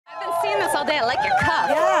this all day. I like your cuff.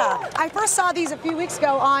 Yeah, I first saw these a few weeks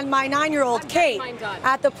ago on my 9-year-old Kate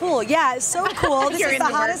at the pool. Yeah, it's so cool. This is the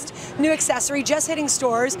hottest new accessory just hitting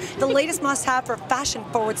stores. The latest must-have for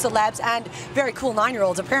fashion-forward celebs and very cool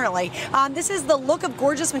 9-year-olds, apparently. This is the look of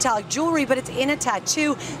gorgeous metallic jewelry, but it's in a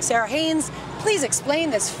tattoo. Sarah Haynes, please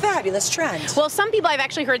explain this fabulous trend. Well, some people I've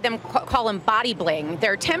actually heard them call them body bling.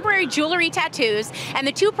 They're temporary jewelry tattoos, and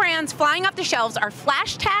the two brands flying off the shelves are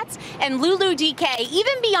Flash Tats and Lulu DK.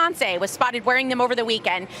 Even Beyonce was spotted wearing them over the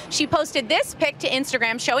weekend. She posted this pic to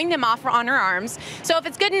Instagram showing them off on her arms. So if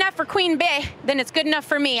it's good enough for Queen Bey, then it's good enough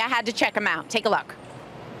for me. I had to check them out. Take a look.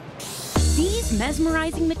 These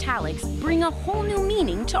mesmerizing metallics bring a whole new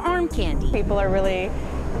meaning to arm candy. People are really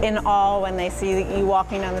in awe when they see you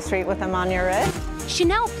walking down the street with them on your wrist.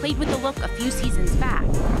 Chanel played with the look a few seasons back,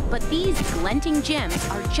 but these glinting gems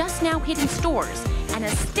are just now hitting stores and a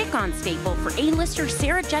stick-on staple for A-lister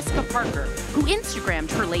Sarah Jessica Parker, who Instagrammed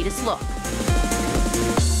her latest look.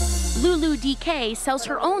 Lulu DK sells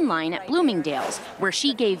her own line at Bloomingdale's, where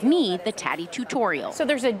she gave me the tatty tutorial. So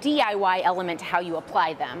there's a DIY element to how you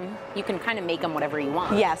apply them. You can kind of make them whatever you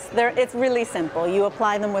want. Yes, it's really simple. You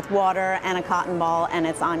apply them with water and a cotton ball and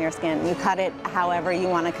it's on your skin. You cut it however you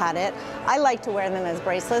want to cut it. I like to wear them as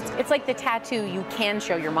bracelets. It's like the tattoo you can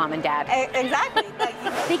show your mom and dad. Exactly.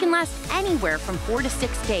 They can last anywhere from 4 to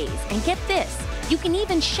 6 days. And get this, you can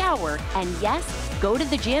even shower and yes, go to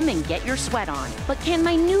the gym and get your sweat on. But can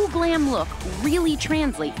my new glam look really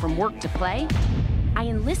translate from work to play? I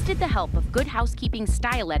enlisted the help of Good Housekeeping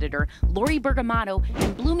style editor Lori Bergamatto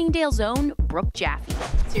and Bloomingdale's own Brooke Jaffe.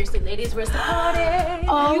 Seriously, ladies, where's the party?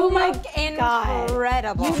 Oh you my look God.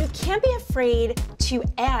 incredible. You can't be afraid to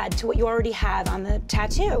add to what you already have on the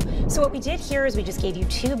tattoo. So what we did here is we just gave you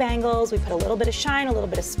 2 bangles. We put a little bit of shine, a little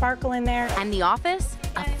bit of sparkle in there. And the office,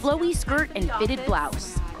 a flowy skirt and fitted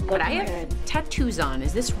blouse. But I have tattoos on.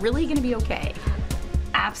 Is this really going to be okay?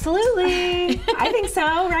 Absolutely. I think so,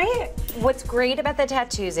 right? What's great about the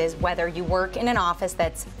tattoos is whether you work in an office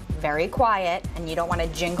that's very quiet and you don't want to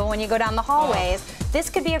jingle when you go down the hallways, this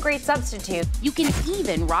could be a great substitute. You can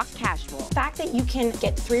even rock casual. The fact that you can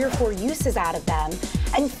get 3 or 4 uses out of them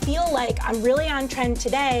and feel like I'm really on trend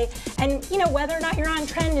today, and you know, whether or not you're on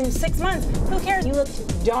trend in 6 months, who cares? You look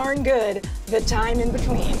darn good the time in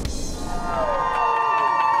between.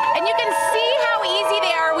 And you can see how easy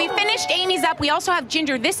they are. We finished Amy's up. We also have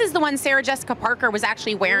Ginger. This is the one Sarah Jessica Parker was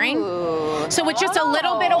actually wearing. Ooh. So with just a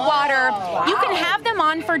little bit of water, you can have them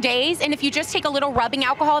on for days, and if you just take a little rubbing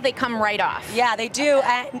alcohol, they come right off. Yeah, they do,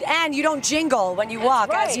 and you don't jingle when you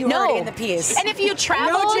walk, as you heard in the piece. And if you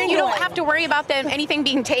travel, you don't have to worry about anything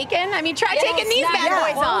being taken. I mean, try taking these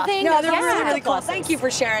bad boys off. No, they're really, really cool. Thank you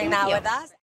for sharing that with us.